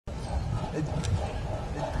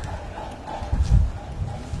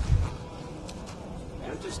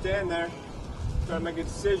Don't just stand there. Try to make a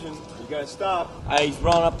decision. You gotta stop. Hey, he's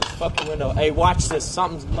rolling up the fucking window. Hey, watch this.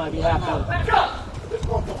 Something might be happening. Back up!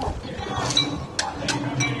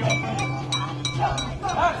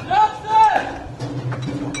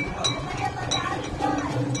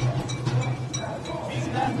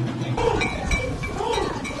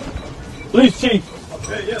 Police chief.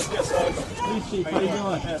 Hey, yes, Sergeant. Police chief, how you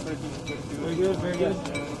doing? Very good, very good.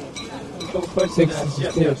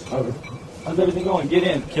 Yes. How's everything going? Get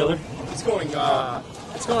in, killer. It's going all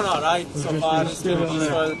right so far. It's been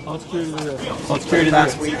peaceful. All security there. All security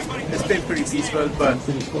last week. It's been pretty peaceful, but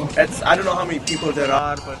I don't know how many people there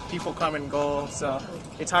are, but people come and go, so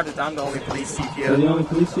it's hard to. I'm the only police chief here. You're the only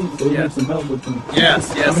police chief? So you need some help with them.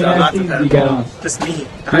 Yes, How many a lot ICs of you got on? Just me.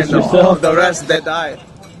 Just I know. yourself? The rest, they died.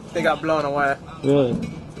 They got blown away. Really?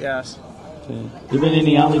 Yes. Okay. You been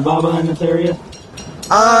any Alibaba in this area?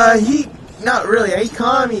 He not really. He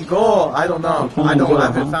come, he go. I don't know. I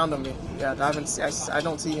haven't found him. Yeah, I haven't. I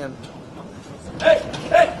don't see him. Hey!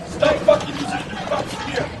 Stop fucking using your fucking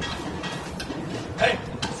gear! Hey!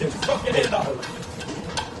 Sit your fucking head up!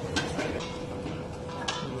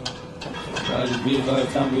 Be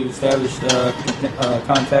advised, time we've established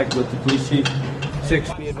contact with the police chief.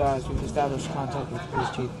 6. Be advised, we've established contact with the police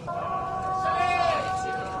chief.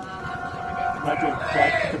 Might do a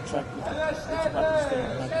quick check with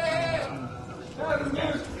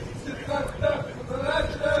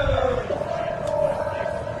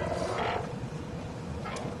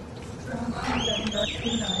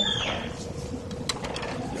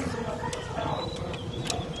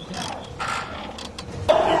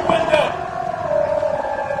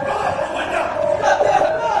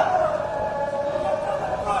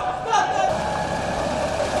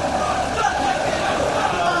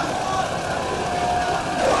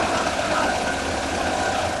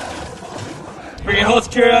Bring whole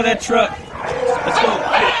security out of that truck. Let's go.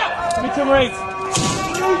 Give me 2 Marines.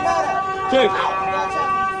 2.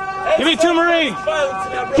 Give me 2 Marines.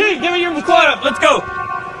 Chief, give me your squad up. Let's go.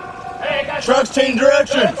 Trucks change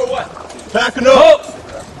direction. Backing up.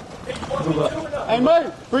 Oh. Move up. Hey,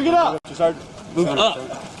 mate, bring it up. Sergeant. Move it up.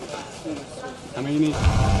 How many you need?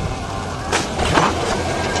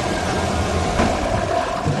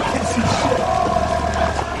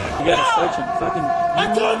 You gotta search him. Fucking. I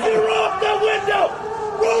told you to roll up that window!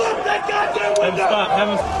 Roll up that goddamn window! Stop. Have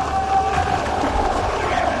him.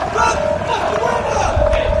 Stop the fucking window!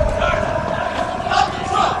 Hey, stop the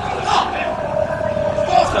truck!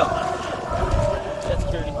 Stop! That's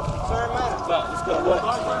security. Sorry, man. Stop. Let's go. What?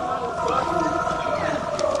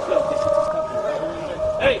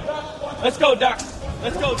 Hey, let's go, Doc.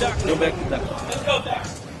 Let's go, Doc. Go back to Doc. Let's go, Doc.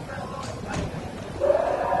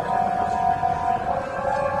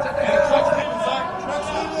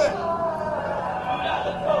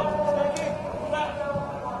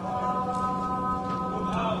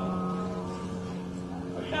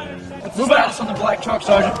 Move out on the black truck,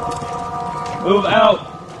 Sergeant. Move out.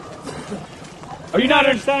 Are you not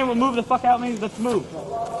understanding what move the fuck out means? Let's move.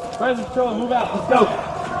 Present patrol, move out. Let's go.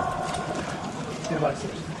 Get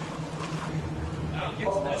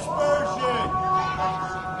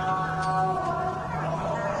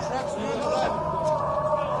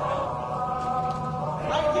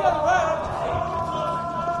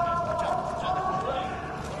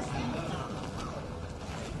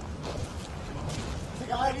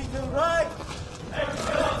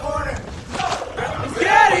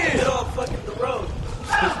out of here! Get off fucking the road!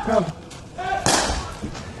 Come.